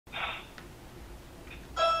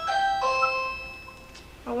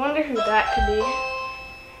who that could be.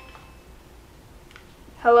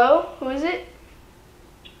 Hello? Who is it?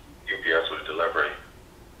 UPS with delivery.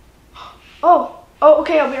 Oh,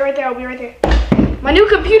 okay, I'll be right there. My new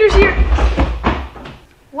computer's here!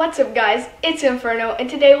 What's up guys, it's Inferno, and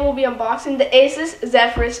today we'll be unboxing the Asus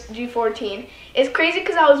Zephyrus G14. It's crazy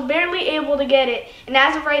because I was barely able to get it, and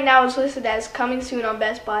as of right now it's listed as coming soon on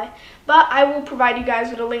Best Buy. But I will provide you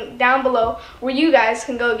guys with a link down below where you guys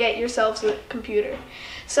can go get yourselves a computer.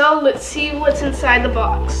 So let's see what's inside the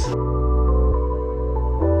box.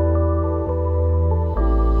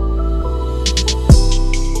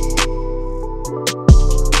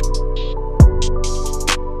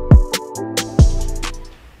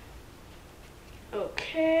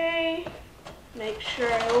 Okay, make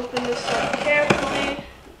sure I open this up carefully.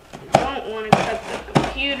 Don't want to cut the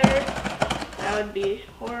computer. That would be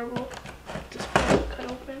horrible. Just cut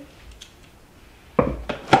open.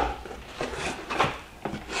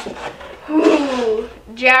 Ooh,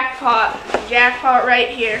 jackpot. Jackpot right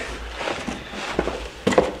here.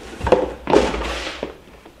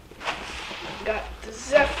 Got the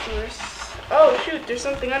Zephyrus. Oh shoot, there's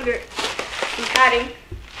something under it. Some padding.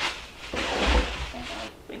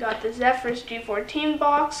 We got the Zephyrus G14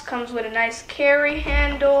 box, comes with a nice carry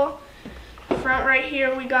handle. Front right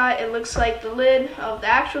here we got, it looks like the lid of the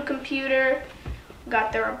actual computer. We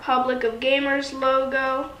got the Republic of Gamers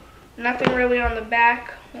logo. Nothing really on the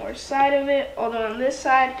back or side of it, although on this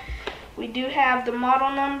side we do have the model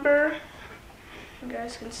number. You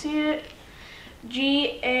guys can see it.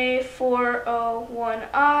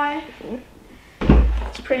 GA401I.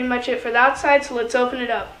 That's pretty much it for the outside, so let's open it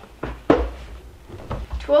up.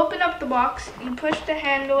 To open up the box, you push the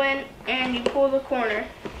handle in and you pull the corner.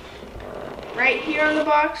 Right here on the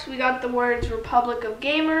box, we got the words Republic of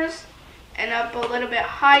Gamers, and up a little bit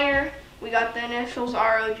higher, we got the initials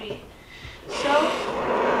ROG. So,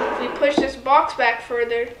 if we push this box back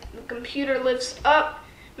further, the computer lifts up,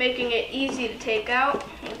 making it easy to take out.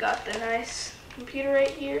 We got the nice computer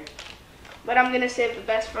right here. But I'm going to save the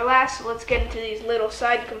best for last, so let's get into these little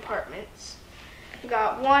side compartments. We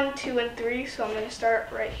got 1, 2, and 3, so I'm going to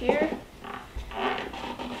start right here.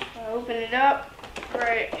 I'll open it up.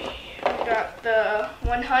 Right here, we got the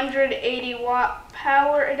 180 watt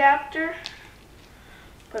power adapter.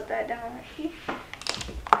 Put that down right here.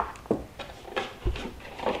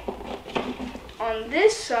 On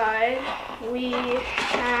this side, we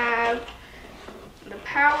have the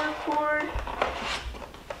power cord.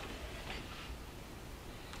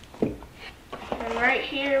 And right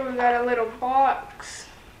here we got a little box.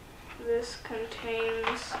 This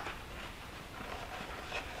contains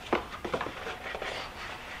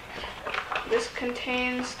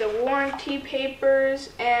the warranty papers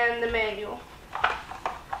and the manual.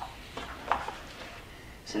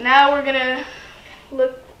 So now we're gonna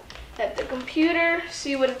look at the computer,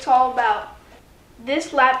 see what it's all about.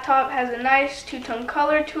 This laptop has a nice two-tone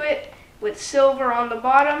color to it with silver on the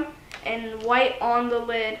bottom and white on the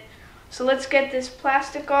lid. So let's get this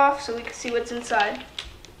plastic off so we can see what's inside.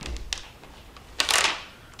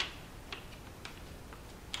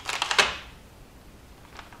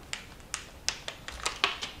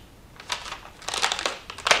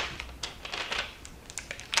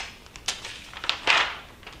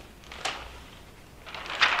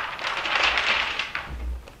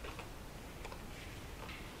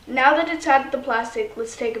 Now that it's out of the plastic,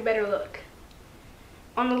 let's take a better look.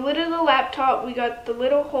 On the lid of the laptop, we got the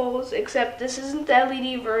little holes, except this isn't the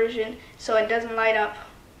LED version, so it doesn't light up.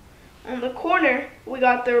 On the corner, we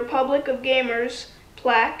got the Republic of Gamers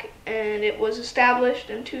plaque, and it was established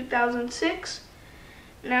in 2006.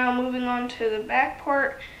 Now moving on to the back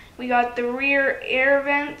part, we got the rear air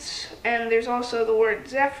vents, and there's also the word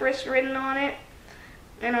Zephyrus written on it.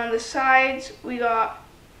 And on the sides, we got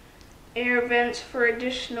air vents for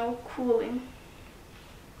additional cooling.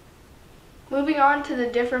 Moving on to the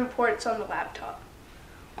different ports on the laptop.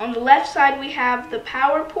 On the left side we have the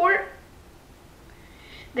power port,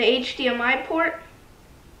 the HDMI port,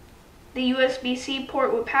 the USB-C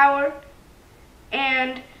port with power,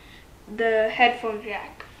 and the headphone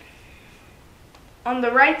jack. On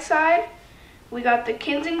the right side we got the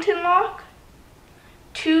Kensington lock,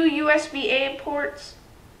 2 USB-A ports,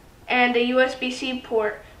 and a USB-C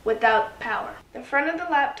port without power. The front of the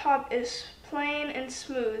laptop is plain and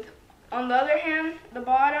smooth. On the other hand, the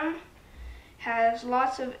bottom has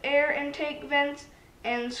lots of air intake vents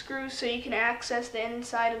and screws so you can access the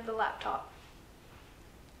inside of the laptop.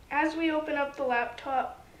 As we open up the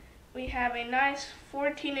laptop, we have a nice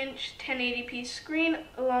 14-inch 1080p screen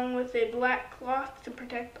along with a black cloth to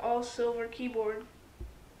protect all silver keyboard.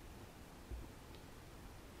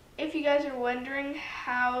 If you you guys are wondering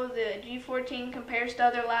how the G14 compares to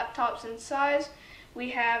other laptops in size, we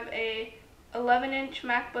have a 11-inch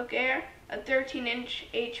MacBook Air, a 13-inch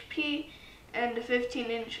HP, and a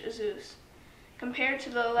 15-inch Asus. Compared to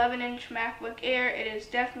the 11-inch MacBook Air, it is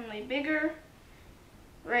definitely bigger.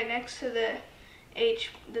 Right next to the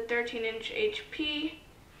 13-inch HP,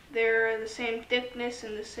 they're the same thickness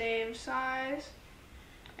and the same size.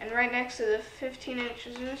 And right next to the 15-inch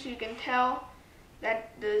Asus, you can tell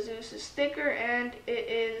that the Asus is thicker and it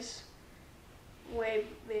is way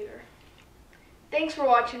bigger. Thanks for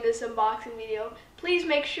watching this unboxing video. Please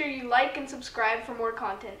make sure you like and subscribe for more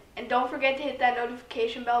content. And don't forget to hit that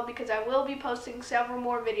notification bell because I will be posting several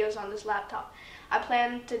more videos on this laptop. I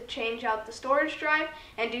plan to change out the storage drive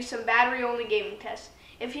and do some battery-only gaming tests.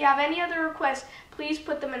 If you have any other requests, please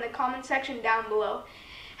put them in the comment section down below.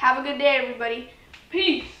 Have a good day, everybody.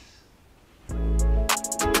 Peace!